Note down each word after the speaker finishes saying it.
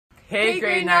Hey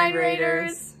grade 9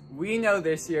 graders! We know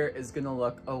this year is gonna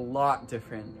look a lot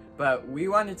different, but we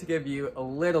wanted to give you a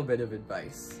little bit of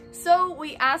advice. So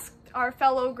we asked our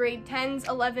fellow grade 10s,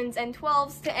 11s, and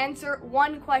 12s to answer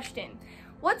one question.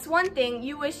 What's one thing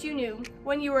you wish you knew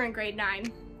when you were in grade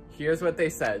 9? Here's what they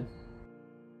said.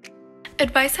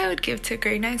 Advice I would give to a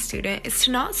grade 9 student is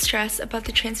to not stress about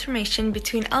the transformation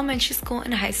between elementary school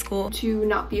and high school. To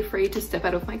not be afraid to step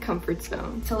out of my comfort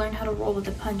zone. To learn how to roll with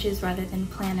the punches rather than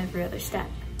plan every other step.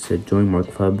 To join more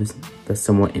clubs that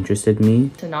somewhat interested me.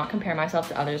 To not compare myself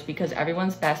to others because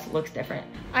everyone's best looks different.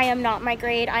 I am not my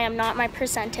grade, I am not my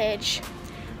percentage,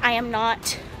 I am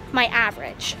not my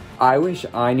average. I wish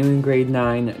I knew in grade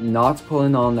 9 not to pull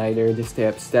an all-nighter to stay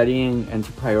up studying and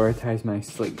to prioritize my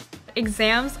sleep.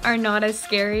 Exams are not as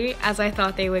scary as I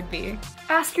thought they would be.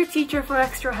 Ask your teacher for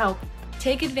extra help.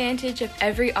 Take advantage of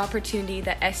every opportunity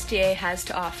that SGA has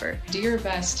to offer. Do your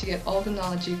best to get all the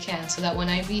knowledge you can so that when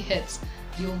IB hits,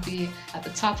 you'll be at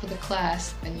the top of the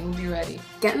class and you'll be ready.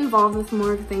 Get involved with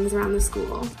more things around the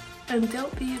school. And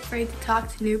don't be afraid to talk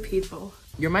to new people.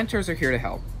 Your mentors are here to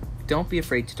help. Don't be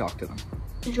afraid to talk to them.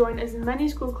 Join as many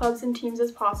school clubs and teams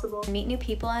as possible. Meet new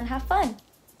people and have fun.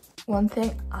 One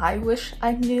thing I wish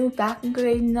I knew back in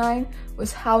grade 9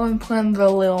 was how important the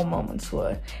little moments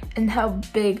were and how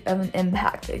big of an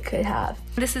impact it could have.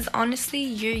 This is honestly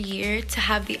your year to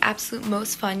have the absolute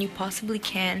most fun you possibly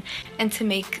can and to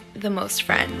make the most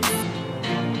friends.